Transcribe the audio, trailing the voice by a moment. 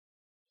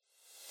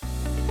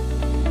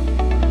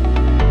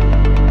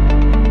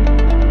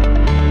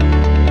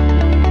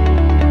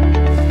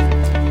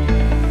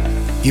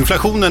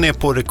Inflationen är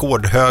på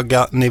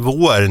rekordhöga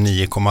nivåer,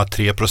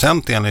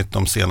 9,3% enligt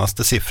de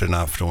senaste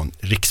siffrorna från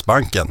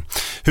Riksbanken.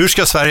 Hur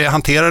ska Sverige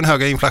hantera den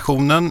höga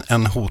inflationen,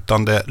 en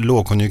hotande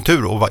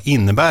lågkonjunktur och vad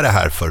innebär det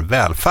här för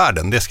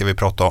välfärden? Det ska vi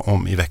prata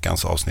om i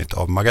veckans avsnitt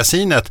av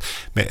Magasinet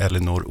med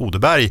Elinor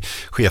Odeberg,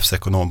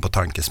 chefsekonom på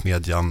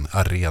tankesmedjan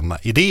Arena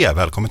Idé.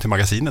 Välkommen till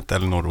Magasinet,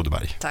 Elinor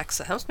Odeberg. Tack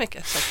så hemskt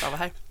mycket för att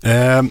vara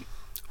här.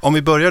 Om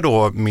vi börjar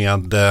då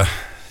med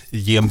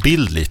ge en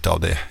bild lite av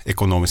det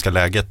ekonomiska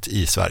läget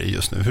i Sverige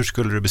just nu. Hur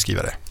skulle du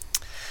beskriva det?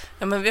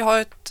 Ja, men vi har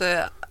ett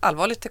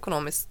allvarligt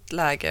ekonomiskt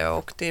läge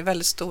och det är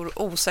väldigt stor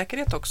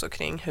osäkerhet också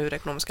kring hur det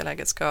ekonomiska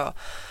läget ska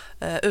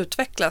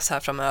utvecklas här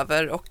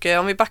framöver. Och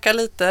om vi backar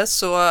lite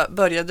så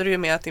började det ju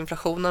med att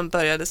inflationen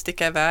började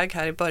sticka iväg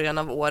här i början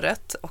av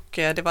året och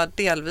det var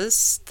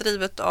delvis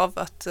drivet av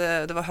att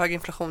det var hög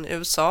inflation i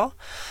USA,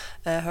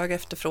 hög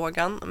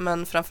efterfrågan,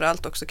 men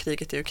framförallt också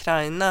kriget i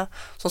Ukraina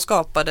som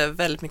skapade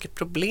väldigt mycket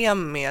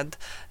problem med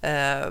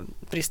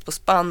brist på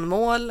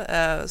spannmål.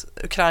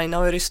 Ukraina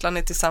och Ryssland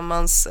är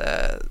tillsammans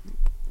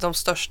de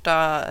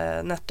största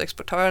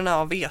nettoexportörerna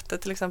av vete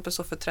till exempel,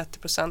 så för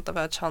 30% av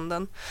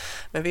världshandeln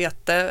med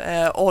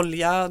vete.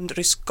 Olja,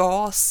 rysk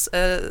gas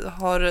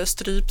har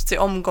strypts i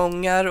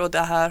omgångar och det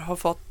här har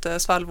fått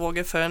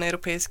svallvågor för den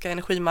europeiska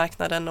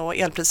energimarknaden och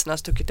elpriserna har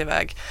stuckit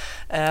iväg.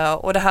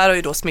 Och det här har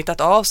ju då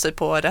smittat av sig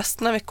på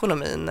resten av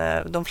ekonomin.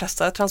 De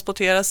flesta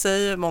transporterar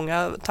sig,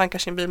 många tankar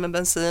sin bil med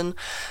bensin,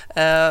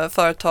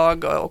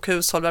 företag och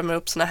hushåll värmer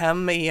upp sina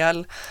hem med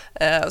el.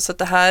 Så att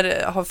det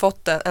här har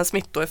fått en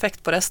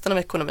smittoeffekt på resten av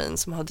ekonomin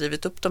som har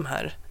drivit upp de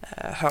här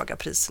höga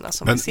priserna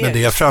som vi ser. Men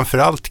det är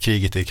framförallt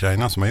kriget i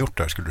Ukraina som har gjort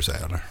det här, skulle du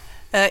säga, eller?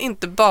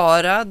 Inte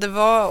bara,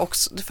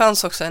 det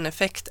fanns också en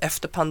effekt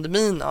efter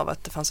pandemin av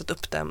att det fanns ett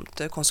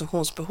uppdämt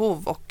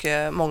konsumtionsbehov och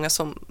många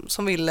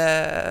som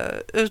ville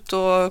ut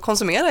och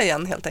konsumera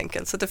igen helt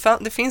enkelt. Så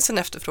det finns en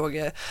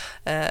efterfrågebit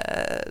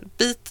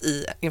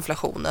i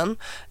inflationen,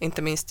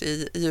 inte minst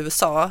i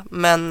USA,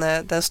 men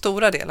den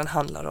stora delen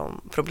handlar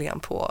om problem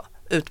på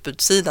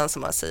utbudssidan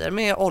som man säger,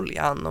 med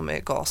oljan och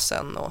med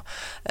gasen och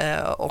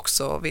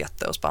också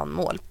vete och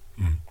spannmål.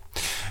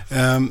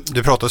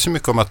 Det pratas ju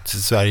mycket om att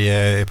Sverige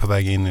är på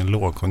väg in i en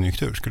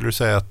lågkonjunktur.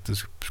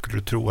 Skulle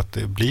du tro att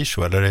det blir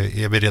så, eller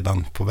är vi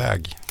redan på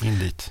väg in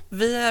dit?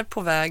 Vi är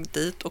på väg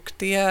dit och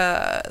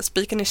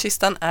spiken i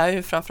kistan är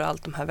ju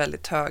framförallt de här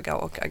väldigt höga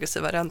och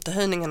aggressiva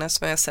räntehöjningarna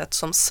som vi har sett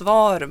som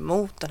svar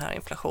mot den här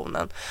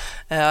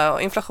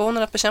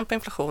inflationen. Att bekämpa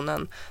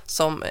inflationen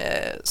som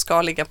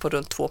ska ligga på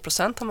runt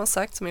 2% har man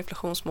sagt som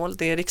inflationsmål.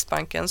 Det är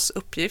Riksbankens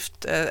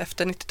uppgift.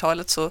 Efter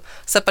 90-talet så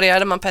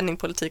separerade man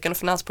penningpolitiken och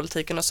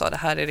finanspolitiken och sa det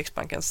här är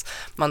Riksbankens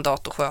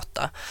mandat att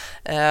sköta.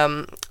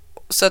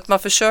 Så att man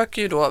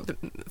försöker ju då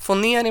få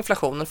ner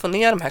inflationen, få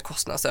ner de här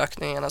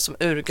kostnadsökningarna som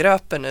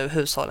urgröper nu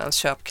hushållens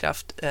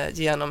köpkraft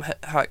genom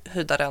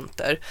höjda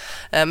räntor.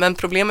 Men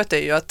problemet är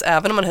ju att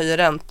även om man höjer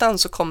räntan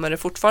så kommer det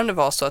fortfarande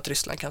vara så att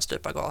Ryssland kan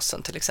strypa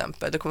gasen till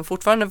exempel. Det kommer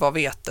fortfarande vara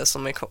vete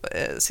som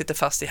sitter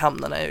fast i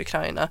hamnarna i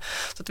Ukraina.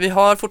 Så att vi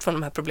har fortfarande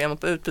de här problemen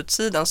på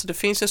utbudssidan, så det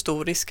finns en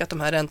stor risk att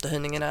de här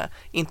räntehöjningarna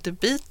inte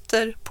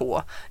biter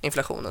på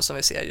inflationen som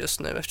vi ser just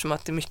nu, eftersom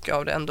att det mycket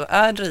av det ändå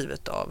är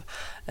drivet av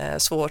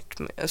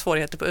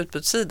svårigheter på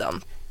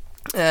utbudssidan.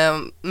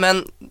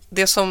 Men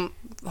det som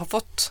har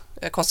fått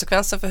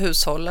konsekvensen för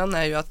hushållen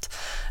är ju att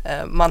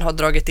man har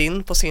dragit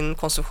in på sin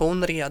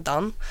konsumtion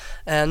redan.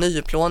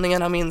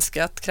 Nyupplåningen har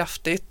minskat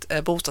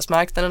kraftigt.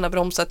 Bostadsmarknaden har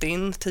bromsat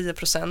in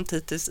 10%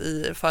 hittills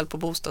i fall på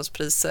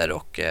bostadspriser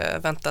och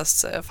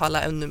väntas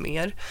falla ännu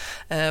mer.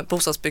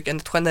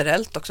 Bostadsbyggandet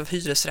generellt, också för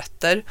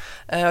hyresrätter,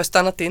 har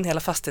stannat in. Hela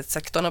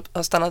fastighetssektorn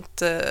har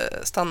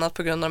stannat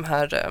på grund av de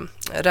här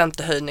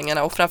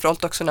räntehöjningarna och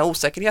framförallt också den här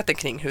osäkerheten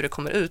kring hur det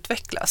kommer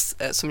utvecklas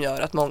som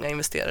gör att många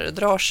investerare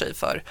drar sig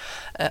för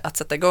att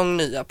sätta igång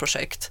nya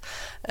projekt.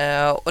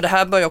 Och det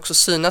här börjar också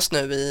synas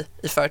nu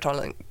i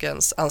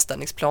företagens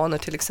anställningsplaner,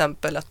 till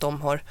exempel att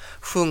de har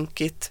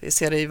sjunkit. Vi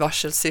ser det i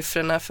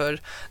varselsiffrorna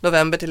för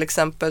november till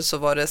exempel, så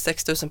var det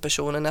 6 000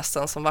 personer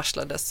nästan som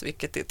varslades,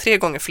 vilket är 3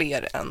 gånger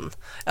fler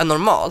än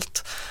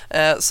normalt.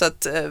 Så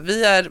att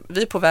vi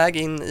är på väg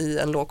in i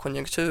en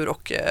lågkonjunktur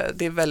och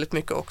det är väldigt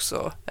mycket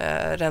också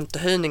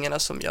räntehöjningarna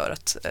som gör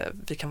att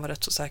vi kan vara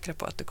rätt så säkra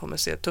på att det kommer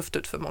se tufft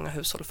ut för många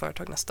hushåll och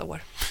företag nästa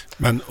år.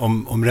 Men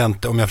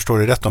om jag förstår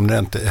det rätt, om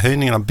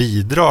räntehöjningarna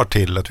bidrar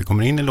till att vi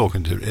kommer in i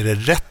lågkonjunktur, är det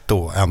rätt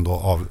då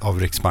ändå av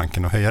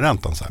Riksbanken att höja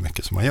räntan så här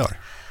mycket som man gör?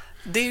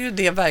 Det är ju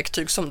det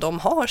verktyg som de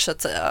har så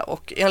att säga,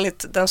 och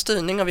enligt den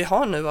styrning vi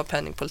har nu av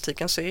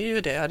penningpolitiken så är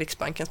ju det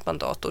Riksbankens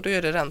mandat och då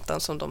är det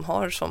räntan som de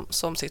har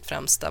som sitt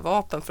främsta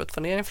vapen för att få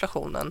ner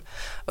inflationen.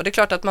 Och det är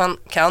klart att man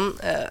kan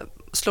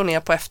slå ner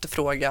på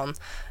efterfrågan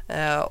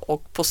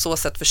och på så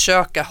sätt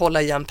försöka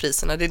hålla igen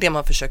priserna. Det är det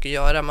man försöker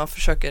göra. Man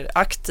försöker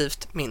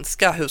aktivt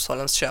minska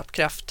hushållens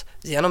köpkraft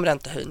genom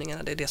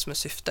räntehöjningarna. Det är det som är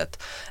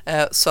syftet.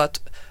 Så att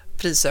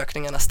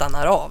prisökningarna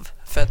stannar av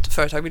För att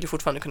företag vill ju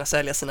fortfarande kunna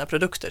sälja sina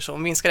produkter, så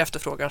om minskar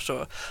efterfrågan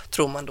så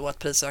tror man då att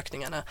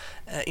prisökningarna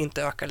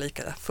inte ökar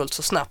lika fullt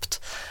så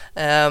snabbt.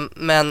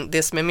 Men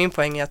det som är min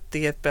poäng är att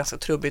det är ett ganska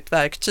trubbigt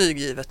verktyg,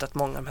 givet att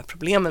många av de här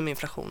problemen med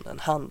inflationen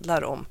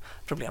handlar om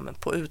problemen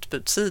på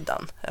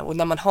utbudssidan. Och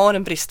när man har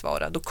en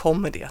bristvara, då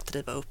kommer det att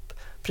driva upp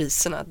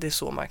priserna. Det är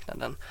så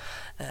marknaden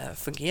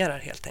fungerar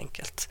helt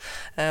enkelt.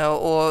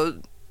 Och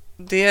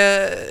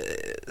det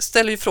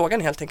ställer ju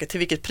frågan helt enkelt, till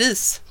vilket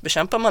pris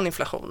bekämpar man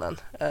inflationen?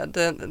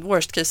 Det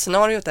worst case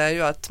scenariot är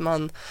ju att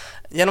man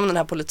genom den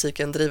här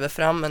politiken driver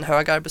fram en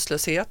hög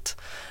arbetslöshet,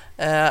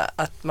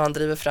 att man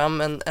driver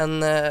fram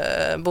en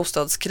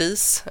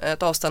bostadskris,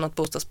 ett avstannat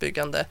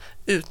bostadsbyggande,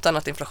 utan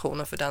att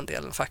inflationen för den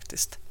delen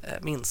faktiskt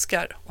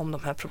minskar om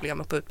de här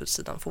problemen på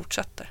utbudssidan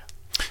fortsätter.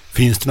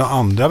 Finns det några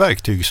andra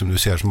verktyg som du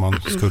ser som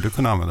man skulle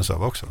kunna använda sig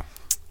av också?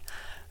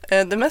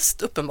 Det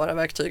mest uppenbara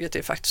verktyget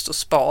är faktiskt att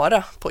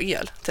spara på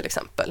el till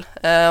exempel.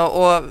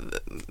 Och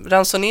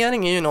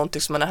ransonering är ju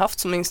någonting som man har haft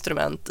som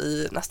instrument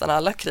i nästan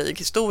alla krig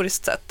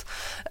historiskt sett.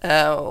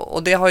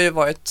 Och det har ju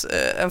varit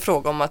en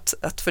fråga om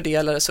att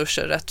fördela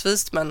resurser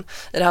rättvist, men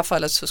i det här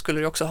fallet så skulle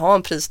det också ha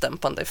en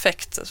prisdämpande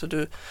effekt. Alltså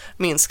du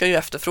minskar ju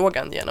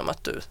efterfrågan genom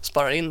att du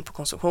sparar in på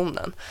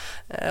konsumtionen.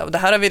 Och det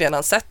här har vi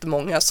redan sett,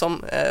 många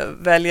som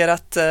väljer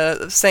att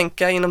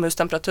sänka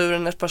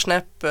inomhustemperaturen ett par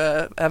snäpp.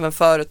 Även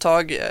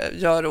företag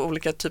gör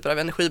olika typer av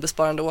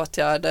energibesparande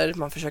åtgärder,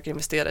 man försöker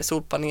investera i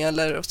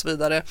solpaneler och så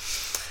vidare.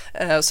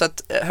 Så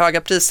att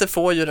höga priser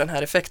får ju den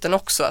här effekten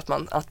också, att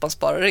man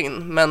sparar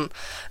in. Men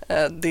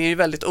det är ju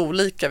väldigt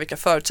olika vilka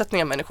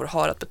förutsättningar människor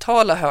har att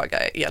betala höga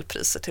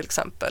elpriser till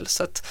exempel.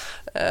 Så att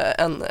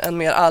en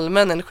mer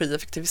allmän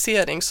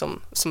energieffektivisering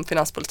som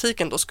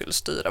finanspolitiken då skulle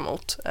styra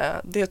mot,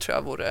 det tror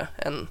jag vore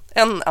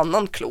en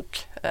annan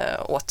klok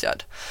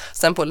åtgärd.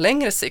 Sen på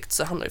längre sikt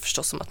så handlar det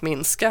förstås om att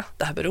minska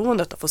det här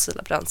beroendet av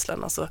fossila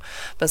bränslen, alltså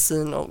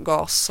bensin och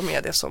gas som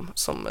är det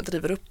som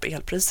driver upp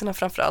elpriserna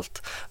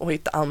framförallt, och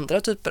hitta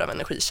andra typer av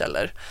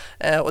energikällor.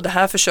 Och det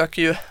här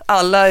försöker ju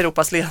alla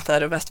Europas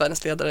ledare och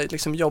västvärldens ledare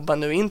liksom jobba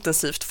nu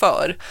intensivt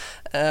för.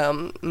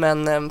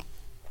 Men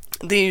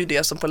det är ju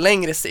det som på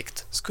längre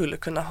sikt skulle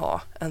kunna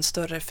ha en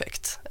större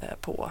effekt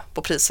på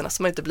priserna,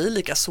 så man inte blir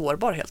lika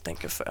sårbar helt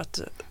enkelt för att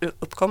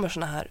uppkommer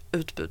sådana här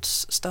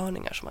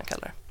utbudsstörningar som man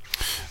kallar det.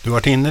 Du har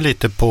varit inne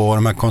lite på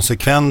de här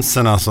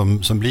konsekvenserna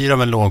som blir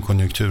av en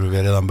lågkonjunktur, och vi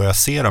har redan börjat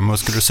se dem. Vad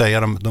skulle du säga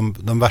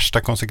de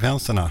värsta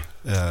konsekvenserna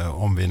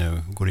om vi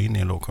nu går in i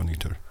en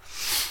lågkonjunktur?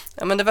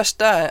 Ja, men det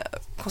värsta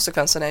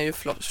konsekvensen är ju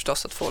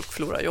förstås att folk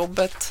förlorar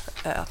jobbet,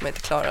 att man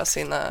inte klarar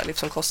sina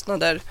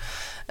livsomkostnader,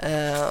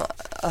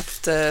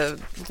 att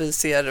vi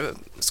ser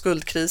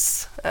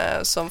skuldkris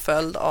som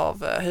följd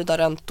av höjda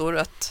räntor,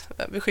 att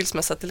vid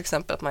skilsmässa till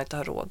exempel att man inte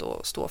har råd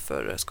att stå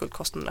för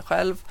skuldkostnaderna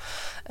själv,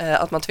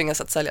 att man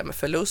tvingas att sälja med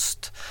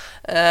förlust.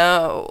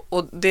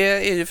 Och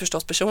det är ju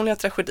förstås personliga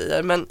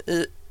tragedier, men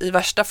i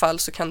värsta fall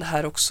så kan det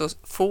här också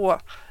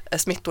få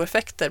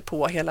smittoeffekter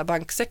på hela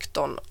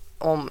banksektorn,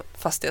 om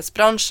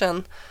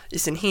fastighetsbranschen i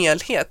sin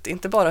helhet,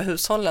 inte bara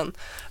hushållen,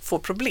 får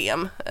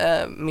problem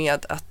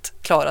med att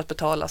klara att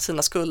betala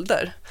sina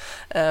skulder.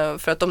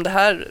 För att om det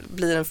här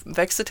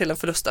växer till en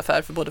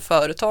förlustaffär för både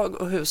företag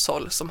och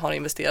hushåll som har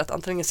investerat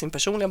antingen i sin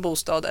personliga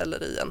bostad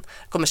eller i en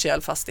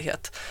kommersiell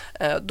fastighet,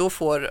 då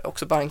får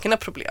också bankerna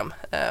problem.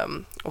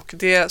 Och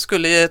det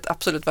skulle i ett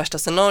absolut värsta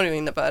scenario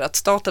innebära att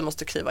staten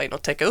måste kliva in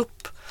och täcka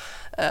upp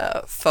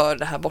för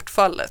det här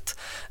bortfallet.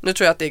 Nu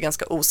tror jag att det är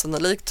ganska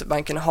osannolikt.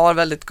 Bankerna har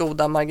väldigt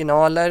goda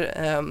marginaler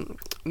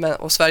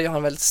och Sverige har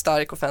en väldigt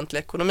stark offentlig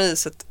ekonomi,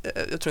 så att,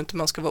 jag tror inte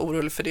man ska vara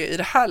orolig för det i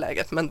det här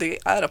läget, men det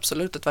är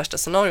absolut ett värsta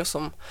scenario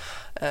som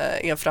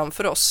är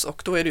framför oss,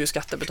 och då är det ju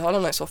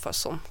skattebetalarna i så fall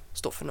som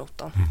står för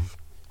notan.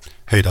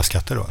 Höjda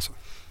skatter då alltså?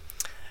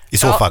 I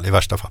så fall, i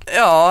värsta fall.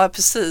 Ja,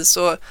 precis.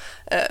 Och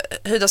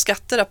höjda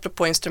skatter,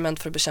 apropå instrument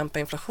för att bekämpa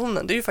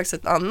inflationen, det är ju faktiskt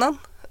ett annat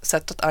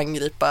sätt att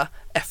angripa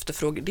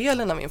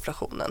efterfrågedelen av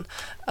inflationen.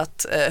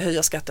 Att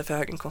höja skatter för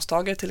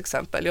höginkomsttagare till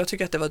exempel. Jag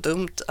tycker att det var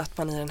dumt att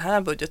man i den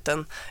här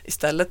budgeten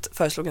istället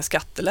föreslog en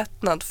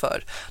skattelättnad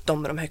för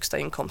de med de högsta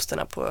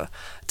inkomsterna på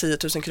 10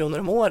 000 kronor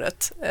om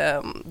året.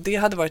 Det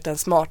hade varit en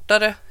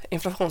smartare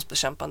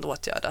inflationsbekämpande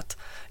åtgärd, att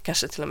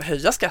kanske till och med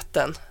höja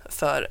skatten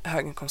för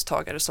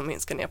höginkomsttagare som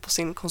minskar ner på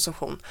sin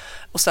konsumtion,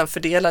 och sen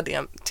fördela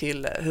det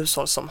till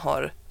hushåll som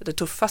har det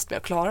tuffast med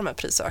att klara de här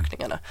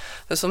prisökningarna.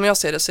 För som jag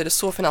ser det så är det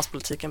så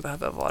finanspolitiken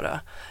behöver vara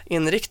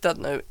inriktad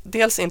nu.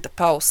 Dels inte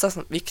pausa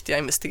viktiga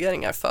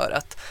investeringar för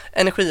att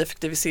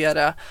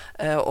energieffektivisera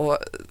och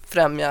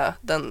främja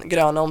den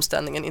gröna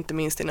omställningen, inte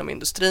minst inom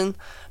industrin,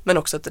 men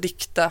också att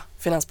rikta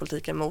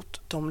finanspolitiken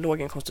mot de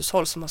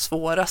låginkomsthushåll som har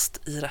svårast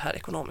i det här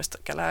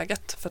ekonomiska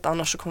läget. För att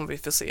annars så kommer vi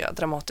få se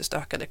dramatiskt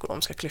ökade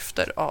ekonomiska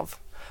klyftor av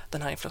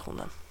den här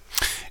inflationen.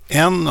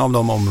 En av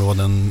de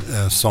områden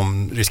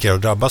som riskerar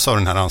att drabbas av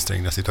den här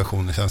ansträngda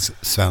situationen i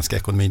svensk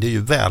ekonomi, det är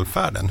ju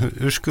välfärden.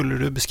 Hur skulle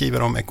du beskriva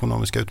de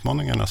ekonomiska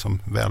utmaningarna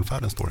som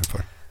välfärden står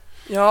inför?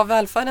 Ja,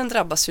 välfärden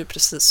drabbas ju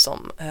precis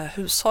som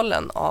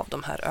hushållen av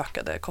de här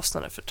ökade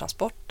kostnaderna för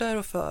transporter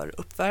och för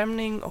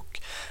uppvärmning och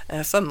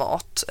för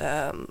mat.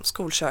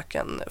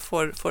 Skolköken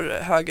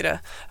får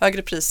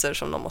högre priser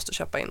som de måste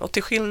köpa in. Och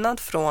till skillnad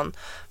från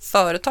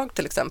företag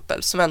till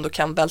exempel som ändå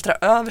kan vältra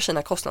över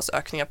sina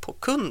kostnadsökningar på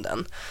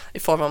kunden i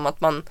form av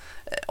att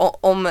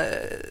om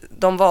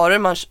de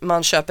varor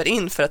man köper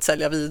in för att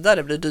sälja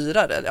vidare blir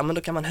dyrare, ja, men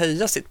då kan man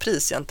höja sitt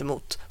pris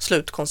gentemot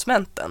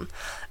slutkonsumenten.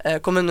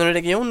 Kommuner och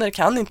regioner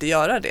kan inte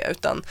göra det,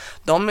 utan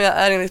de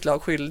är enligt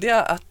lag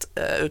skyldiga att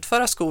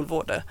utföra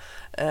skolvård,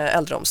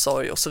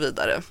 äldreomsorg och så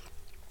vidare.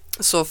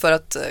 Så för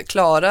att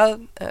klara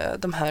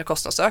de här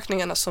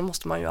kostnadsökningarna så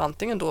måste man ju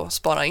antingen då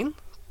spara in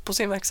på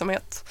sin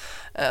verksamhet,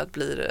 det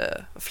blir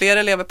fler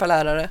elever per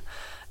lärare,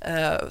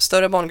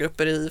 större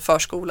barngrupper i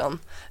förskolan,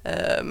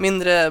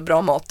 mindre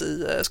bra mat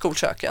i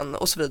skolköken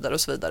och så vidare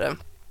och så vidare.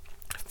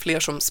 Fler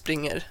som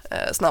springer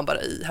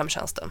snabbare i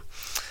hemtjänsten.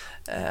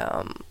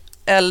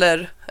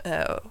 Eller,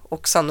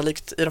 och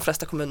sannolikt i de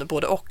flesta kommuner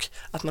både och,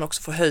 att man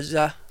också får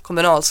höja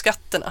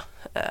kommunalskatterna.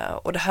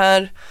 Och det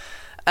här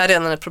är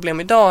redan ett problem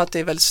idag, att det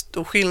är väldigt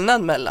stor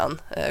skillnad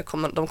mellan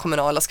de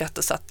kommunala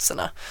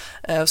skattesatserna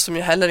som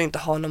ju heller inte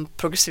har någon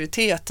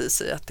progressivitet i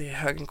sig, att det är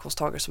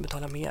höginkomsttagare som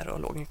betalar mer och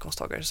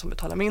låginkomsttagare som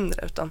betalar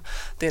mindre, utan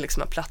det är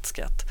liksom en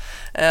plattskatt.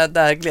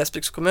 Där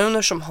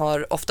glesbygdskommuner som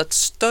har ofta ett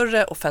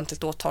större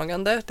offentligt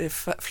åtagande, det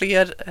är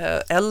fler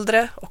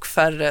äldre och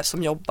färre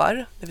som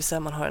jobbar, det vill säga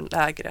man har en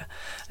lägre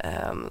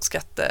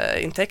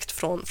skatteintäkt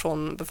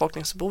från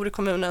befolkningen som bor i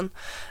kommunen.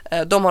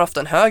 De har ofta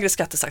en högre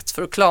skattesats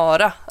för att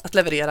klara att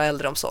leverera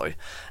äldreomsorg.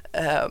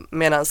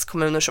 Medan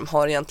kommuner som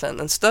har egentligen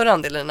en större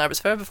andel i den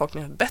arbetsföra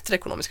befolkningen med bättre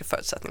ekonomiska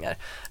förutsättningar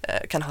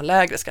kan ha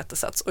lägre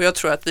skattesats. Och jag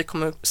tror att vi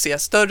kommer se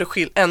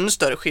ännu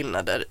större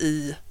skillnader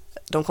i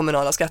de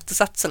kommunala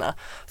skattesatserna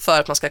för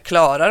att man ska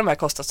klara de här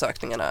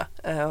kostnadsökningarna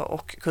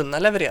och kunna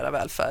leverera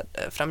välfärd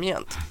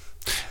framgent.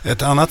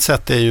 Ett annat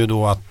sätt är ju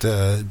då att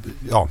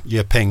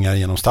ge pengar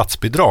genom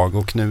statsbidrag,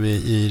 och nu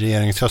i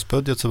regeringens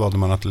höstbudget så valde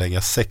man att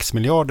lägga 6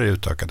 miljarder i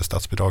utökade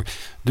statsbidrag.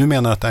 Du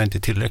menar att det är inte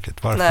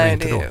tillräckligt. Varför Nej,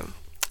 inte då?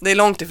 Det är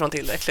långt ifrån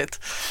tillräckligt.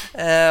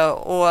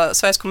 Och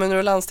Sveriges kommuner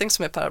och landsting,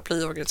 som är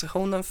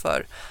paraplyorganisationen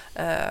för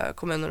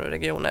kommuner och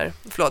regioner,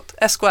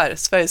 SKR,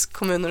 Sveriges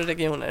kommuner och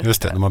regioner.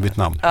 Just det, de har bytt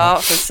namn.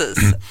 Ja, precis.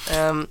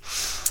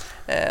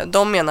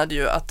 De menade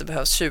ju att det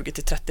behövs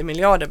 20-30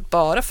 miljarder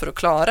bara för att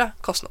klara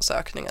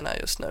kostnadsökningarna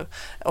just nu.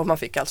 Och man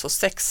fick alltså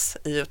 6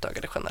 i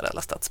utökade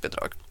generella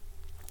statsbidrag.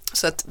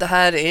 Så att det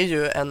här är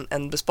ju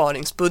en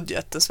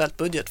besparingsbudget, en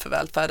svältbudget för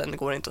välfärden, det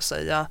går inte att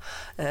säga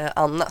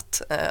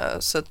annat.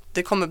 Så att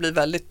det kommer bli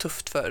väldigt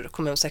tufft för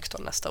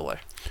kommunsektorn nästa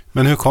år.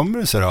 Men hur kommer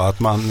det sig då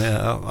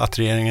att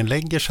regeringen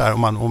lägger så här,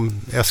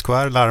 om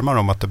SKR larmar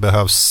om att det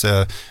behövs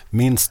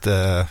minst,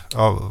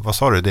 vad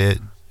sa du, det är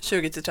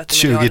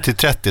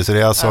 20-30, så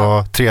det är alltså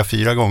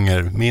 3-4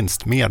 gånger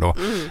minst mer då.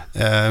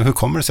 Hur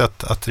kommer det sig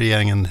att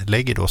regeringen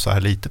lägger då så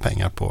här lite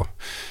pengar på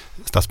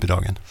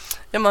statsbidragen?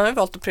 Ja, man har ju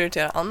valt att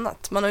prioritera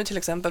annat. Man har ju till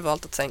exempel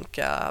valt att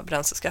sänka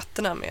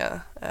bränsleskatterna med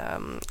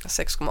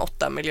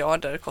 6,8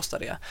 miljarder kostar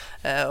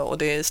det. Och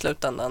det i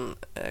slutändan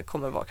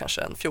kommer vara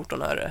kanske en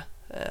 14 öre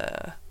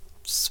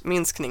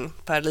minskning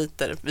per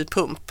liter vid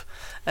pump.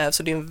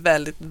 Så det är en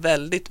väldigt,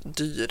 väldigt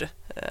dyr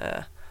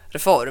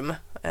reform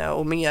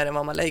och mer än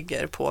vad man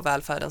lägger på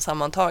välfärden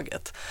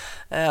sammantaget.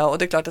 Och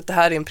det är klart att det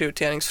här är en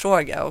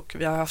prioriteringsfråga, och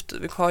vi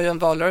har ju en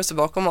valrörelse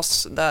bakom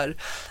oss där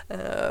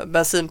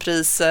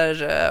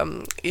bensinpriser,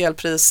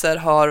 elpriser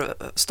har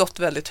stått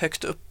väldigt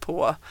högt upp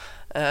på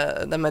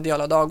den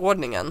mediala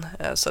dagordningen,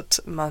 så att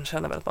man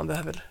känner väl att man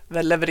behöver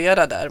väl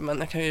leverera där, men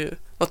jag kan ju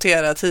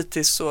notera att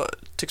hittills så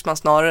tycks man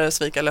snarare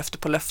svika löfte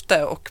på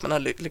löfte, och man har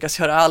lyckats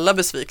göra alla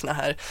besvikna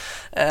här,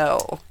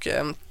 och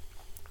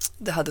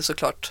det hade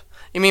såklart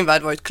i min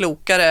värld varit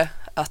klokare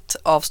att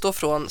avstå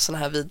från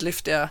sådana här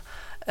vidlyftiga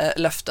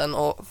löften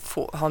och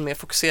ha en mer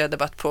fokuserad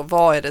debatt på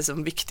vad är det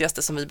som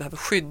viktigaste som vi behöver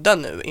skydda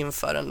nu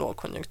inför en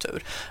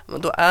lågkonjunktur.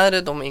 Men då är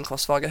det de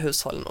inkomstsvaga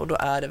hushållen, och då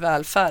är det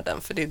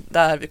välfärden, för det är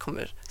där vi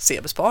kommer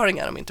se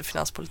besparingar om inte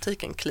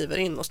finanspolitiken kliver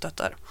in och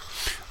stöttar.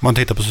 Om man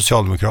tittar på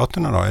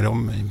Socialdemokraterna då,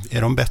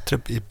 är de bättre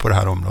på det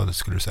här området,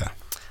 skulle du säga?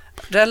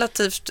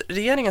 Relativt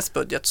regeringens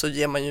budget så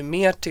ger man ju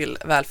mer till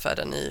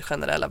välfärden i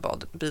generella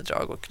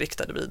bidrag och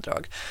riktade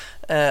bidrag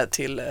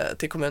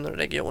till kommuner och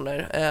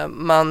regioner.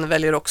 Man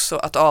väljer också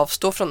att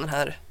avstå från den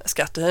här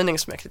skattehöjningen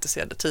som jag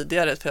kritiserade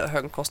tidigare för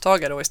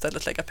höginkomsttagare och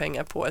istället lägga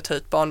pengar på ett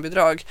höjt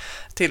barnbidrag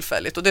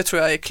tillfälligt. Och det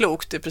tror jag är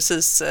klokt. Det är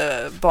precis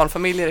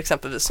barnfamiljer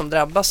exempelvis som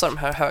drabbas av de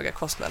här höga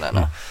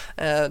kostnaderna,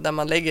 där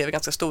man lägger en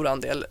ganska stor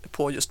andel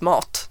på just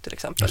mat till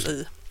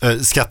exempel.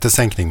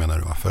 Skattesänkning menar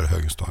du, va, för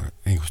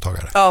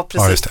höginkomsttagare? Ja,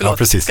 precis. Ja,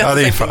 precis.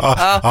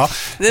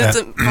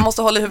 Man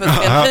måste hålla i huvudet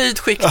med en höjd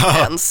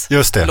skiktgräns.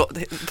 Just det.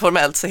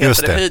 Formellt 11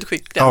 så heter det höjd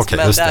skiktgräns,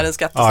 men det är en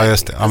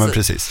skattesänkning. Ja, men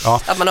precis.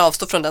 Ja. Att man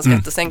avstår från den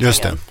skattesänkningen.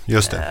 Ja, okej,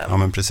 just det. Ja, men precis. Ja, det är, ja, just det. Ja, men precis. Ja, det är, ja, men precis. Ja, det är, Men det. Ja,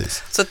 men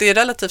precis. Så att det är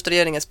relativt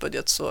regeringens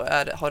budget så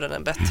har den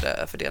en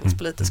bättre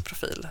fördelningspolitisk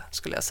profil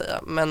skulle jag säga.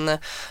 Men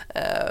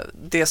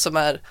det som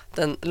är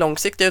den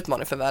långsiktiga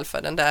utmaningen för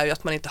välfärden det är ju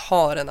att man inte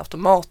har en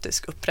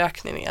automatisk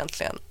uppräkning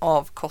egentligen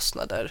av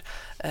kostnader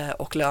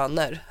och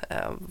löner.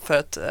 För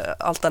att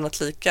allt annat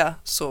lika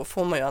så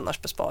får man ju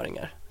annars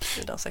besparingar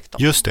i den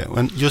sektorn. Just det,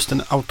 och just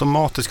en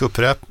automatisk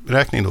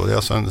uppräkning då, det är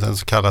alltså en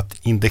så kallat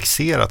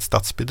indexerat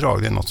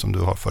statsbidrag, det är något som du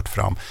har fört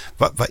fram.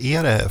 Vad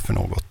är det för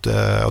något?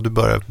 Du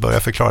börjar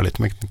förklara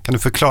lite, men kan du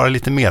förklara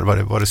lite mer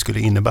vad det skulle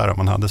innebära om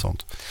man hade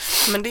sånt?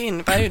 Men det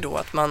innebär ju då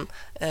att man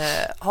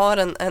har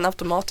en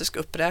automatisk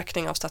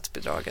uppräkning av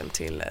statsbidragen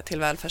till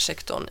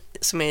välfärdssektorn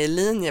som är i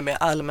linje med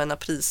allmänna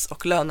pris-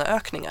 och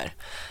löneökningar.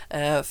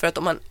 För att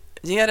om man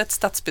ger ett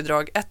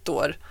statsbidrag ett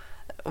år,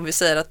 om vi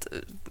säger att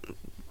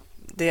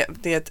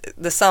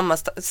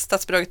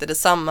statsbidraget är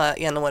detsamma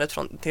ena året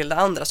till det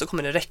andra så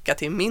kommer det räcka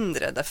till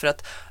mindre därför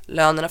att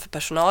lönerna för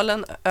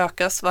personalen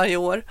ökas varje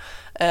år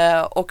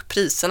och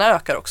priserna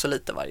ökar också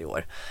lite varje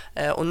år.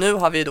 Och nu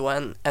har vi då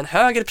en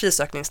högre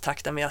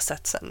prisökningstakt än vi har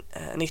sett sedan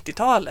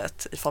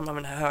 90-talet i form av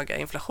den här höga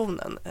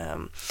inflationen.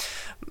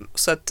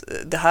 Så att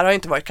det här har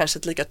inte varit kanske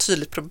ett lika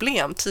tydligt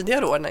problem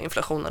tidigare år när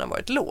inflationen har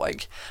varit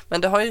låg.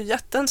 Men det har ju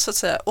gett en så att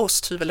säga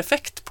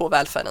osthyveleffekt på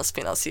välfärdens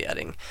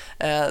finansiering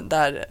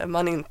där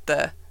man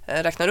inte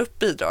räknar upp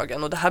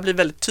bidragen och det här blir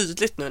väldigt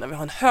tydligt nu när vi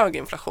har en hög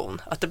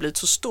inflation att det blir ett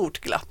så stort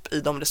glapp i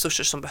de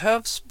resurser som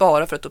behövs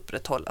bara för att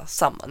upprätthålla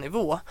samma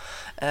nivå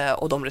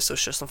och de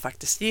resurser som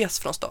faktiskt ges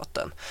från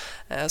staten.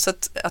 Så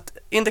att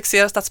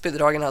indexera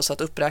statsbidragen, alltså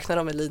att uppräkna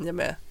dem i linje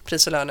med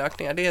pris- och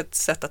löneökningar, det är ett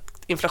sätt att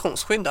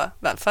inflationsskydda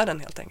välfärden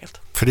helt enkelt.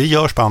 För det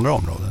görs på andra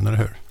områden, eller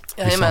hur?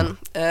 Jajamän,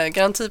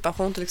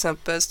 garantipension till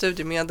exempel,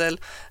 studiemedel,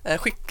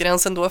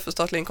 skiktgränsen då för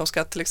statlig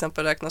inkomstskatt till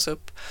exempel räknas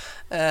upp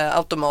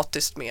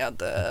automatiskt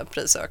med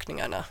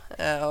prisökningarna.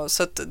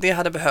 Så att det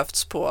hade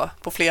behövts på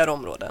flera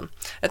områden.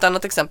 Ett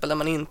annat exempel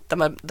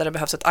där det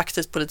behövs ett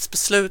aktivt politiskt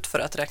beslut för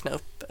att räkna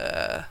upp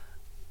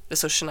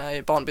resurserna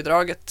i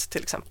barnbidraget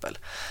till exempel.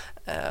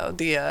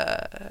 Det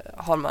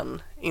har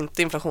man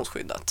inte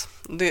inflationsskyddat.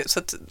 Så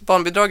att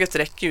barnbidraget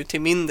räcker ju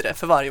till mindre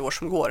för varje år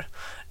som går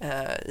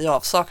i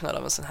avsaknad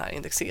av en sån här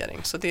indexering.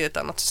 Så det är ett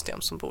annat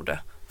system som borde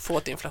få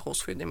ett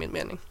inflationsskydd i min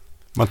mening.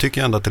 Man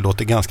tycker ändå att det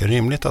låter ganska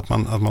rimligt att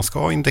man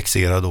ska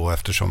indexera då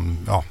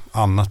eftersom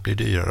annat blir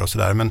dyrare och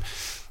sådär. Men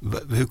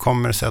hur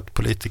kommer det sig att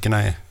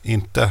politikerna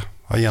inte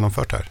har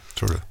genomfört det här,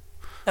 tror du?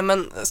 Ja,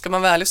 men ska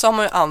man vara ärlig så har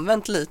man ju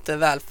använt lite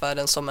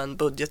välfärden som en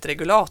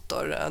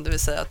budgetregulator. Det vill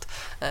säga att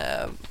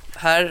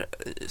här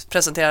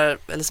presenterar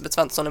Elisabeth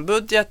Svantesson en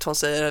budget. Hon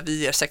säger att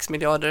vi ger 6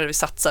 miljarder, vi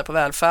satsar på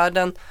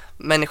välfärden.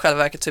 Men i själva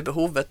verket så är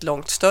behovet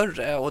långt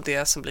större och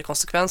det som blir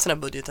konsekvensen av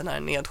budgeten är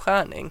en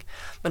nedskärning.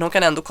 Men hon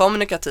kan ändå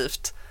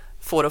kommunikativt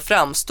få det att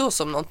framstå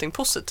som någonting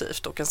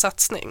positivt och en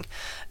satsning.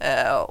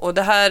 Och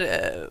det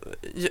här,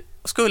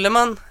 skulle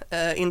man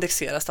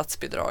indexera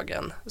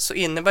statsbidragen så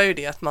innebär ju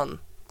det att man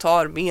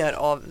tar mer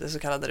av det så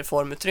kallade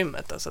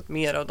reformutrymmet, alltså att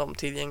mer av de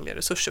tillgängliga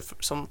resurser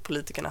som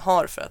politikerna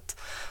har för att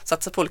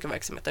satsa på olika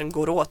verksamheter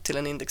går åt till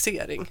en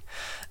indexering.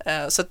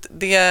 Så att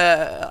det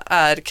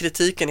är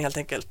kritiken helt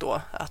enkelt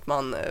då, att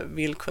man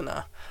vill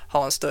kunna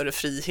ha en större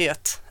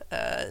frihet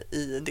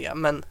i det.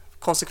 Men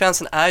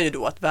konsekvensen är ju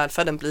då att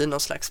välfärden blir någon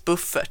slags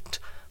buffert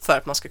för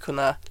att man ska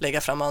kunna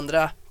lägga fram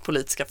andra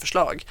politiska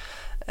förslag.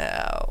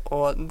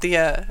 Och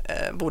det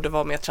borde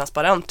vara mer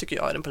transparent tycker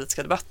jag i den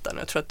politiska debatten.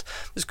 Jag tror att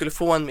vi skulle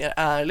få en mer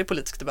ärlig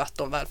politisk debatt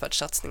om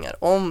välfärdssatsningar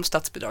om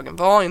statsbidragen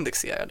var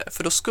indexerade.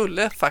 För då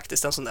skulle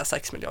faktiskt en sån där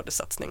 6 miljarders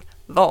satsning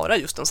vara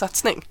just en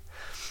satsning.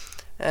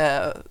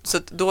 Så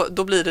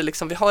då blir det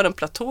liksom, vi har en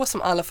platå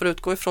som alla får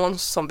utgå ifrån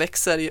som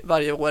växer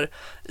varje år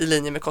i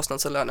linje med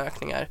kostnads- och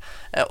löneökningar.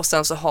 Och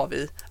sen så har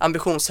vi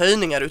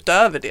ambitionshöjningar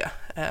utöver det.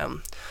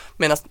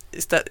 Medan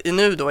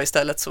nu då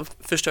istället så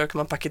försöker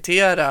man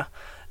paketera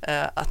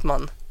att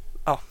man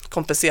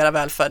kompenserar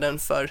välfärden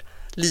för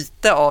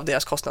lite av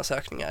deras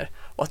kostnadsökningar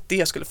och att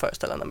det skulle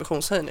föreställa en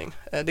ambitionshöjning.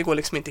 Det går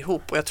liksom inte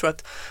ihop och jag tror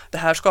att det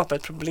här skapar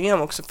ett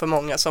problem också för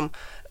många som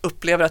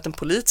upplever att den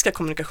politiska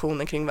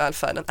kommunikationen kring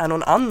välfärden är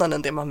någon annan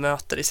än det man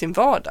möter i sin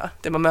vardag.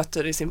 Det man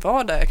möter i sin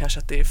vardag är kanske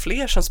att det är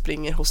fler som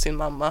springer hos sin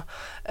mamma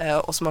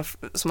och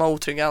som har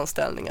otrygga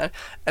anställningar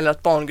eller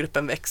att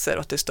barngruppen växer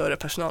och att det är större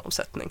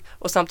personalomsättning.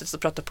 Och samtidigt så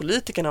pratar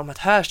politikerna om att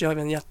här gör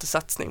vi en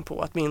jättesatsning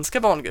på att minska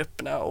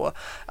barngrupperna och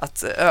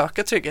att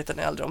öka tryggheten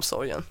i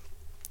äldreomsorgen.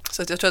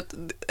 Så att jag tror att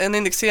en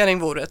indexering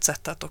vore ett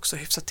sätt att också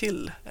hyfsa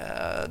till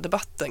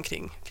debatten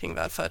kring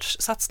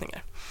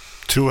välfärdssatsningar.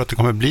 Tror du att det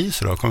kommer bli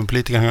så då? Kommer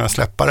politikerna kunna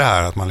släppa det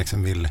här att man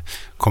liksom vill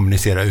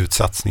kommunicera ut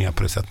satsningar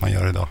på det sätt man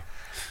gör idag?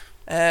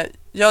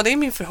 Ja, det är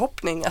min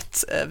förhoppning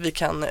att vi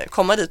kan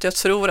komma dit. Jag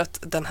tror att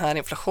den här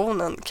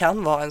inflationen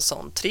kan vara en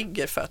sån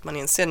trigger för att man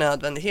inser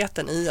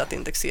nödvändigheten i att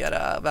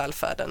indexera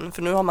välfärden.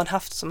 För nu har man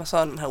haft, som jag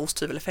sa, den här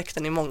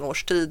osthyveleffekten i många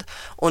års tid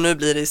och nu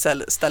blir det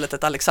istället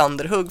ett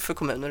Alexanderhugg för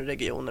kommuner och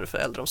regioner för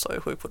äldreomsorg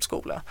och sjukvård och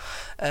skola.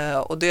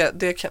 Och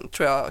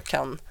tror jag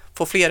kan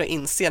få fler att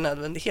inse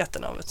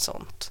nödvändigheten av ett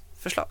sånt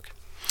förslag.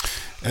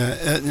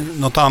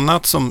 Något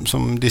annat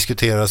som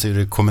diskuteras i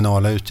det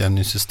kommunala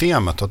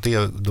utjämningssystemet, att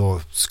det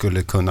då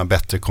skulle kunna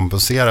bättre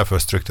kompensera för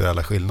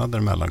strukturella skillnader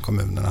mellan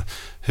kommunerna.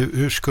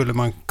 Hur skulle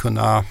man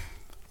kunna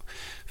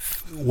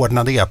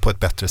ordna det på ett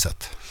bättre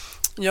sätt?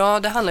 Ja,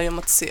 det handlar ju om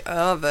att se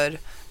över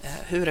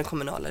hur den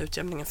kommunala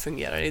utjämningen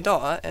fungerar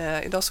idag.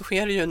 Idag så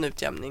sker det ju en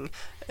utjämning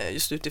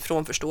just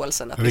utifrån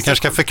förståelsen. Att vi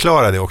kanske ska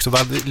förklara det också,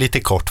 lite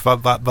kort.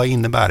 Vad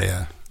innebär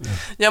det?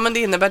 Ja, men det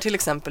innebär till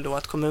exempel då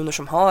att kommuner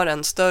som har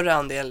en större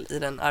andel i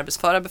den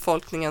arbetsföra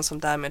befolkningen, som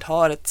därmed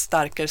har ett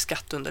starkare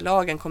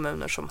skatteunderlag än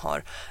kommuner som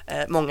har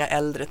många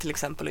äldre till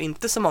exempel och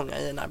inte så många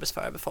i den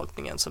arbetsföra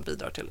befolkningen som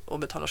bidrar till och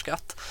betalar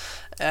skatt.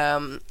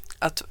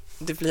 Att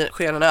det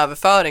sker en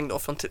överföring då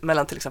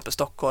mellan till exempel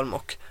Stockholm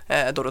och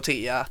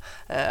Dorotea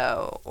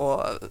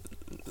och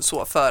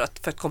så för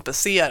att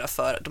kompensera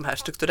för de här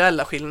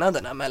strukturella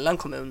skillnaderna mellan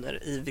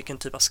kommuner i vilken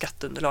typ av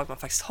skatteunderlag man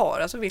faktiskt har,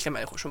 alltså vilka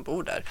människor som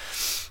bor där.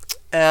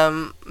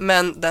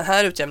 Men den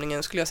här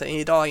utjämningen skulle jag säga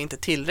idag är inte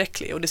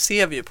tillräcklig, och det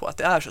ser vi ju på att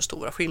det är så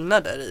stora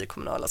skillnader i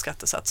kommunala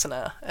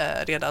skattesatserna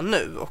redan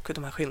nu, och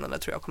de här skillnaderna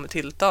tror jag kommer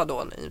tillta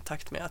då i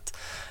takt med att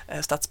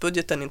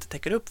statsbudgeten inte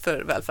täcker upp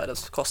för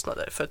välfärdens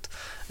kostnader, för att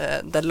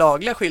den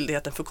lagliga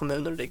skyldigheten för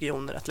kommuner och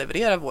regioner att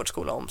leverera vård,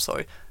 skola och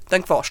omsorg,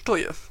 den kvarstår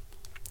ju.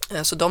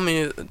 Så de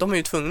är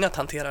ju tvungna att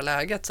hantera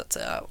läget så att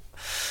säga.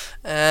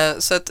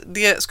 Så att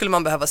det skulle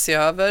man behöva se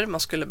över. Man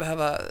skulle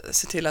behöva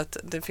se till att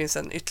det finns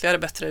en ytterligare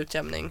bättre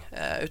utjämning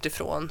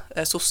utifrån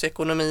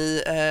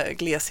socioekonomi,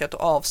 gleshet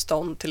och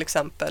avstånd till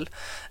exempel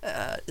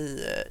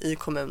i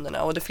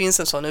kommunerna. Och det finns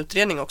en sån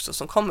utredning också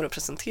som kommer att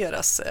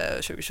presenteras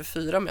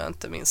 2024 om jag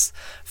inte minns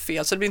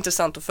fel. Så det blir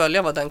intressant att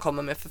följa vad den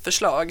kommer med för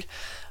förslag.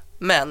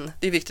 Men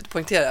det är viktigt att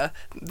poängtera,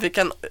 vi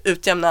kan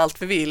utjämna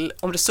allt vi vill.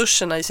 Om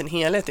resurserna i sin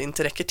helhet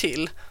inte räcker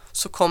till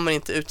så kommer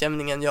inte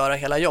utjämningen göra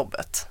hela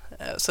jobbet.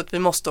 Så att vi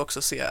måste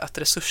också se att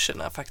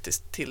resurserna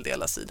faktiskt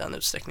tilldelas i den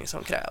utsträckning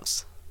som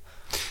krävs.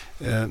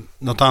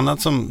 Något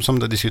annat som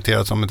det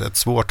diskuterats som ett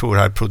svårt ord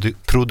här,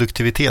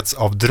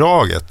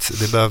 produktivitetsavdraget,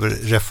 det behöver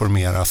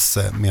reformeras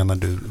menar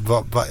du.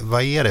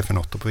 Vad är det för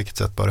något och på vilket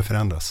sätt bör det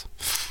förändras?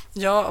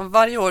 Ja,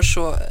 varje år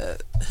så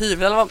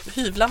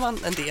hyvlar man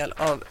en del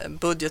av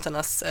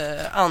budgeternas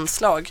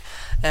anslag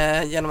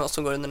genom något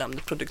som går under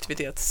namnet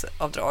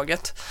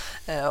produktivitetsavdraget.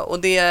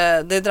 Och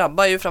det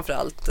drabbar ju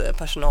framförallt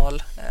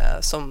personal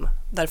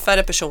där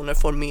färre personer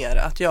får mer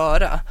att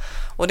göra.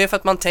 Och det är för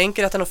att man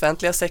tänker att den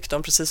offentliga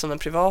sektorn, precis som den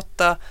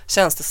privata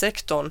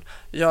tjänstesektorn,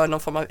 gör någon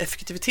form av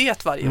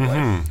effektivitet varje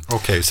år.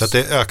 Okej, så att det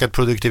är ökad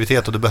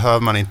produktivitet och då behöver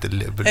man inte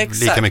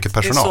lika mycket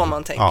personal. Det är så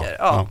man tänker.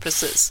 Ja,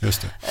 precis.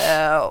 Just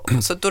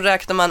det. Så då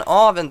räknar man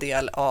av en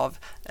del av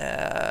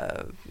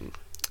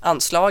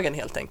anslagen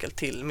helt enkelt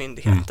till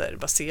myndigheter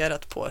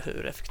baserat på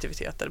hur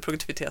effektiviteten eller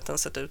produktiviteten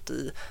sett ut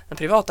i den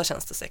privata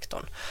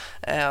tjänstesektorn.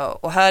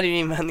 Och här är ju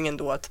invändningen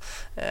då att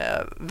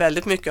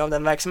väldigt mycket av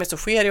den verksamhet som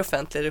sker i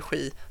offentlig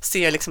regi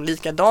ser liksom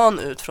likadan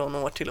ut från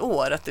år till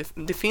år. Att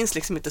det finns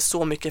liksom inte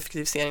så mycket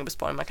effektivisering och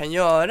besparing man kan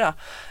göra.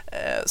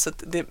 Så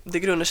att det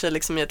grundar sig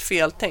liksom i ett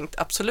feltänkt.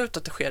 Absolut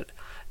att det sker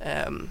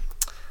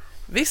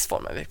viss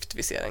form av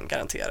effektivisering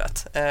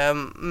garanterat.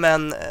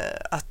 Men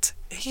att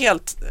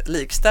helt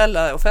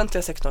likställa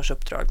offentliga sektorns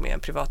uppdrag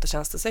med privata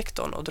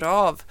tjänstesektorn och dra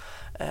av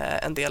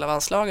en del av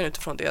anslagen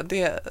utifrån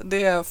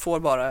det får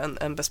bara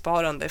en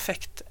besparande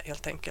effekt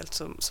helt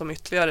enkelt som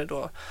ytterligare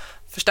då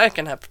förstärker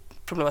den här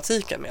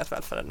problematiken med att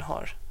välfärden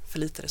har för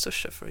lite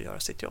resurser för att göra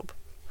sitt jobb.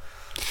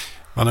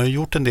 Man har ju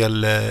gjort en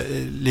del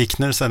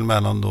liknelser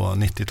mellan då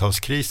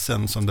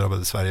 90-talskrisen som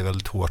drabbade Sverige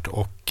väldigt hårt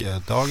och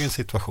dagens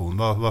situation.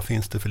 Vad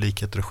finns det för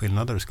likheter och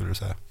skillnader skulle du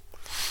säga?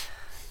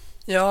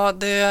 Ja,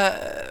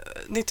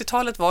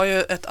 90-talet var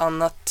ju ett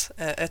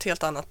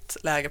helt annat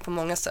läge på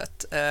många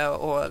sätt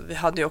och vi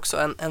hade ju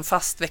också en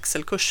fast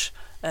växelkurs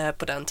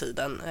på den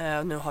tiden.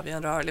 Nu har vi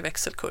en rörlig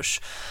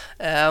växelkurs.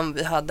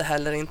 Vi hade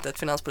heller inte ett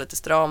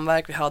finanspolitiskt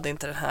ramverk. Vi hade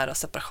inte den här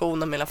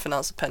separationen mellan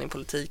finans- och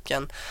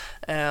penningpolitiken.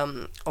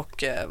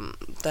 Och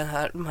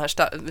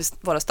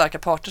våra starka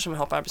parter som vi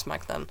har på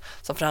arbetsmarknaden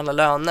som förhandlar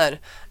löner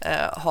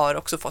har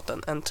också fått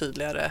en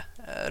tydligare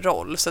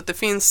roll. Så att det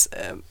finns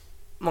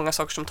många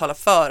saker som talar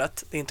för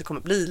att det inte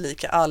kommer bli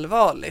lika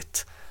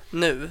allvarligt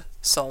nu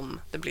som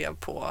det blev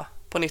på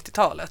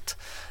 90-talet.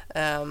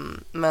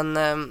 Men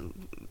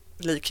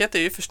likhet är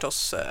ju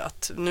förstås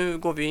att nu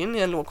går vi in i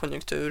en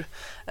lågkonjunktur.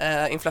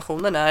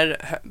 Inflationen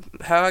är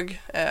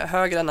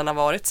högre än den har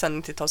varit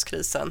sedan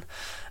 90-talskrisen.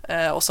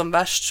 Och som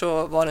värst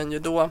så var den ju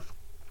då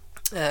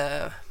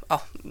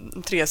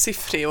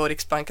tresiffrig och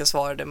Riksbanken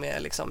svarade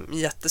med liksom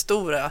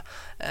jättestora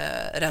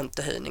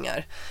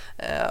räntehöjningar.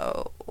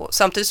 Och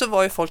samtidigt så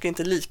var ju folk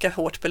inte lika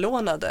hårt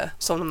belånade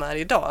som de är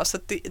idag. Så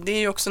det är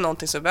ju också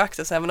någonting som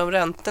beaktas. Även om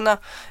räntorna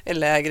är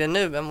lägre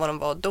nu än vad de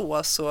var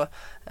då så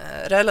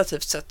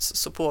relativt sett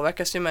så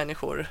påverkas ju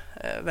människor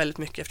väldigt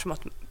mycket eftersom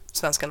att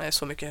svenskarna är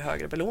så mycket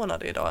högre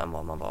belånade idag än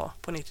vad man var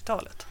på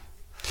 90-talet.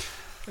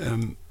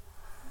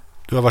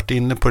 Du har varit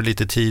inne på det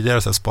lite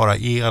tidigare, så att spara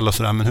el och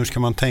sådär, men hur ska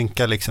man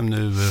tänka liksom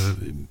nu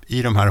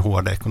i de här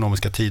hårda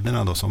ekonomiska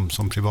tiderna då,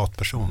 som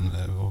privatperson?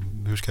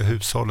 Och hur ska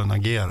hushållen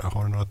agera?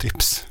 Har du några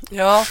tips?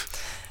 Ja,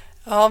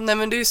 nej,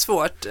 men det är ju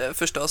svårt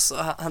förstås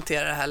att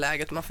hantera det här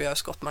läget. Man får göra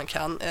så gott man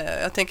kan.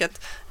 Jag tänker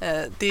att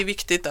det är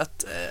viktigt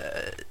att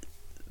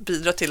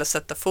bidra till att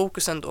sätta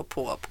fokusen då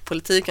på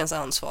politikens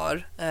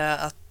ansvar,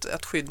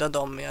 att skydda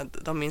dem med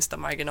de minsta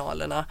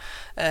marginalerna,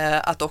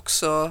 att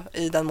också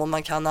i den mån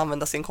man kan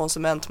använda sin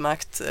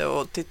konsumentmakt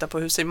och titta på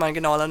hur ser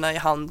marginalerna i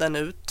handeln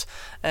ut.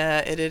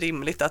 Är det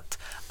rimligt att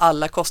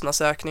alla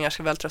kostnadsökningar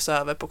ska vältras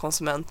över på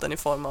konsumenten i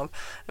form av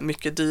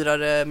mycket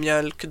dyrare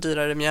mjölk,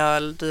 dyrare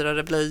mjöl,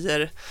 dyrare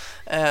blöjor,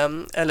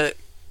 eller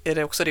är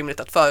det också rimligt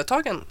att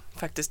företagen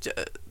faktiskt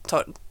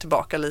tar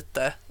tillbaka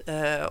lite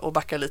och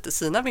backar lite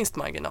sina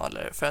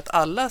vinstmarginaler för att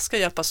alla ska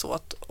hjälpas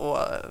åt och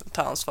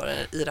ta ansvar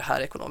i det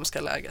här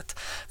ekonomiska läget.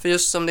 För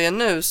just som det är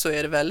nu så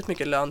är det väldigt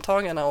mycket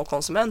löntagarna och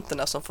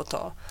konsumenterna som får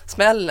ta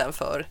smällen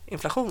för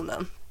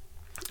inflationen.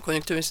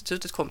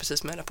 Konjunkturinstitutet kom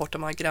precis med en rapport där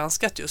man har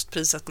granskat just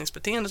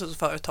prissättningsbeteendet hos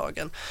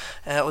företagen.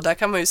 Och där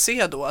kan man ju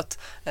se då att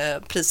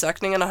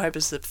prisökningarna har i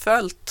princip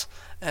följt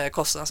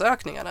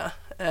kostnadsökningarna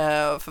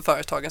för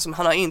företagen. Så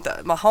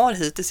man har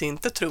hittills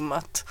inte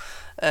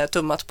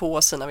tummat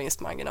på sina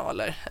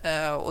vinstmarginaler.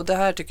 Och det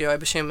här tycker jag är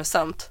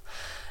bekymmersamt.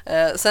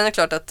 Sen är det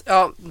klart att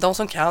de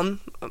som kan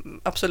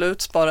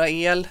absolut spara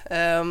el,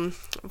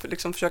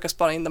 liksom försöka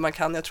spara in det man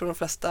kan. Jag tror de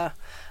flesta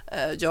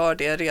gör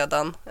det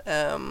redan.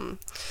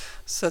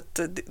 Så att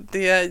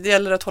det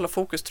gäller att hålla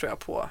fokus, tror jag,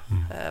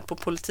 på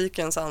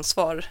politikens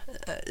ansvar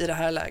i det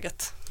här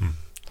läget.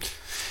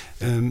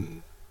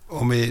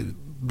 Om vi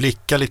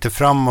blickar lite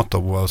framåt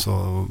då,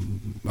 alltså,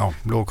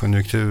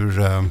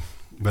 lågkonjunktur,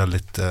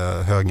 väldigt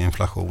hög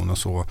inflation och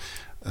så.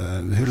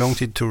 Hur lång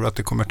tid tror du att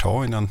det kommer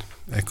ta innan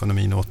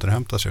ekonomin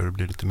återhämtar sig och det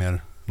blir lite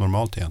mer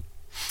normalt igen?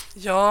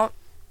 Ja,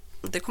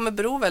 det kommer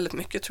bero väldigt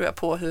mycket, tror jag,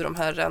 på hur de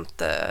här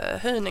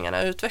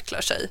räntehöjningarna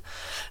utvecklar sig.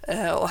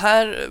 Och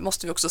här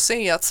måste vi också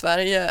se att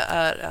Sverige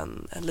är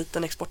en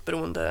liten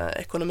exportberoende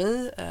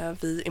ekonomi.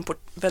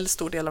 Väldigt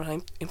stor del av den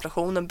här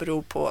inflationen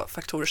beror på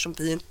faktorer som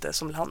vi inte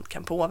som land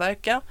kan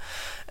påverka.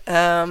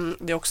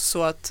 Det är också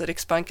så att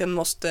Riksbanken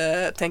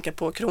måste tänka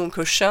på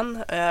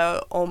kronkursen.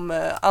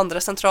 Om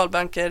andra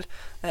centralbanker,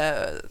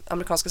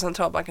 amerikanska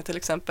centralbanken till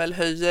exempel,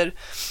 höjer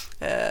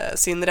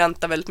sin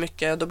ränta väldigt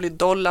mycket, då blir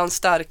dollarn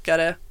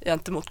starkare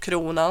gentemot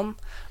kronan,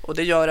 och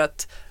det gör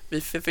att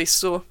vi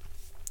förvisso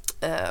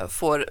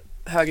får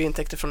högre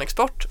intäkter från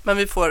export, men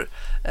vi får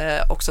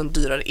också en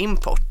dyrare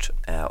import,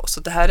 och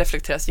så det här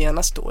reflekteras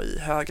genast då i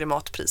högre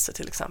matpriser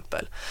till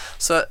exempel.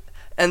 Så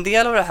en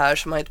del av det här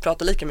som man inte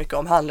pratar lika mycket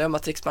om handlar om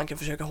att Riksbanken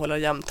försöker hålla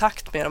jämn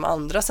takt med de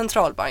andra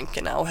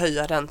centralbankerna och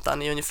höja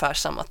räntan i ungefär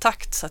samma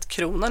takt så att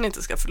kronan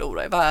inte ska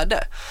förlora i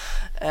värde.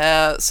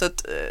 Så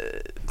att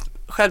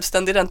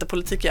självständig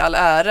räntepolitik i all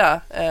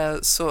ära,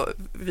 så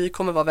vi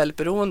kommer vara väldigt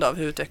beroende av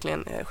hur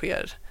utvecklingen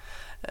sker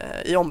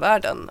i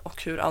omvärlden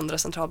och hur andra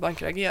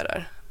centralbanker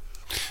agerar.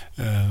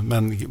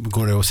 Men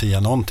går det att säga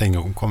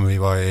någonting? Kommer vi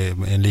vara i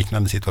en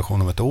liknande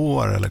situation om ett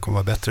år, eller kommer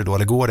det vara bättre då?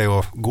 Eller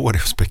går det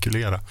att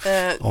spekulera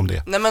om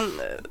det? Nej,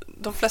 men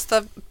de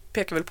flesta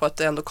pekar väl på att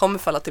det ändå kommer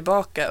falla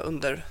tillbaka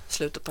under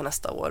slutet på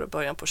nästa år och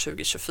början på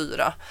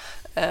 2024.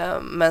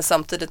 Men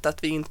samtidigt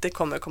att vi inte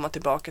kommer komma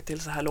tillbaka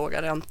till så här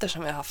låga räntor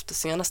som vi har haft det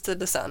senaste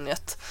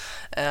decenniet.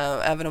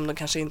 Även om de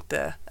kanske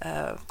inte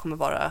kommer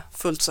vara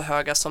fullt så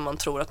höga som man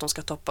tror att de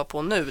ska toppa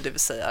på nu, det vill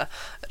säga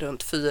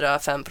runt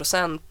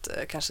 4-5%,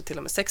 kanske till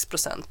och med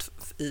 6%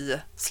 i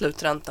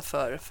slutränta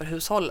för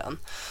hushållen.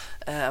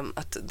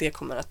 Att det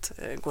kommer att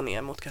gå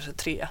ner mot kanske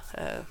 3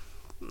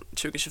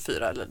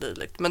 2024 eller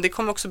dylikt. Men det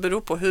kommer också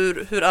bero på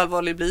hur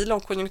allvarlig blir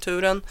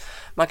lågkonjunkturen.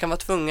 Man kan vara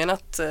tvungen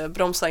att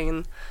bromsa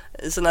in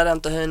i sina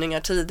räntehöjningar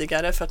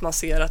tidigare för att man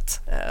ser att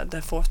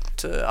det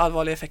fått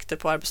allvarliga effekter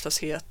på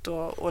arbetslöshet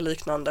och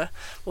liknande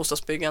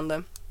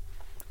bostadsbyggande.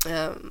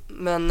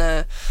 Men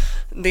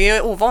det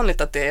är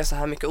ovanligt att det är så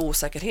här mycket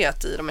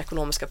osäkerhet i de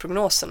ekonomiska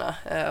prognoserna,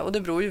 och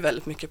det beror ju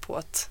väldigt mycket på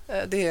att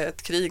det är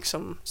ett krig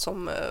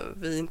som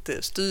vi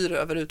inte styr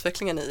över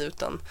utvecklingen i,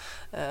 utan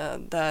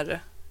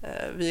där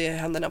vi är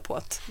händerna på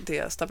att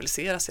det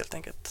stabiliseras helt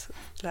enkelt,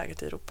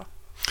 läget i Europa.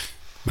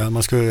 Men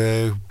man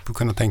skulle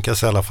kunna tänka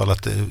sig i alla fall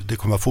att det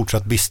kommer att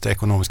fortsatt bistra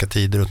ekonomiska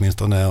tider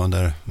åtminstone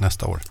under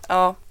nästa år.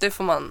 Ja, det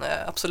får man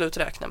absolut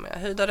räkna med.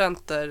 Höjda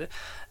räntor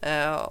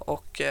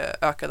och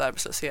ökad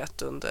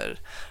arbetslöshet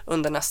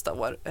under nästa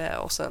år,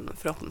 och sen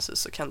förhoppningsvis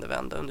så kan det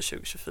vända under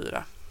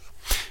 2024.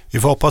 Vi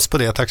får hoppas på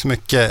det. Tack så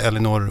mycket,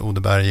 Elinor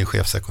Odeberg,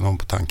 chefsekonom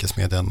på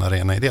tankesmedjan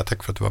Arena Idé.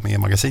 Tack för att du var med i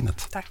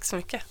magasinet. Tack så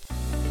mycket.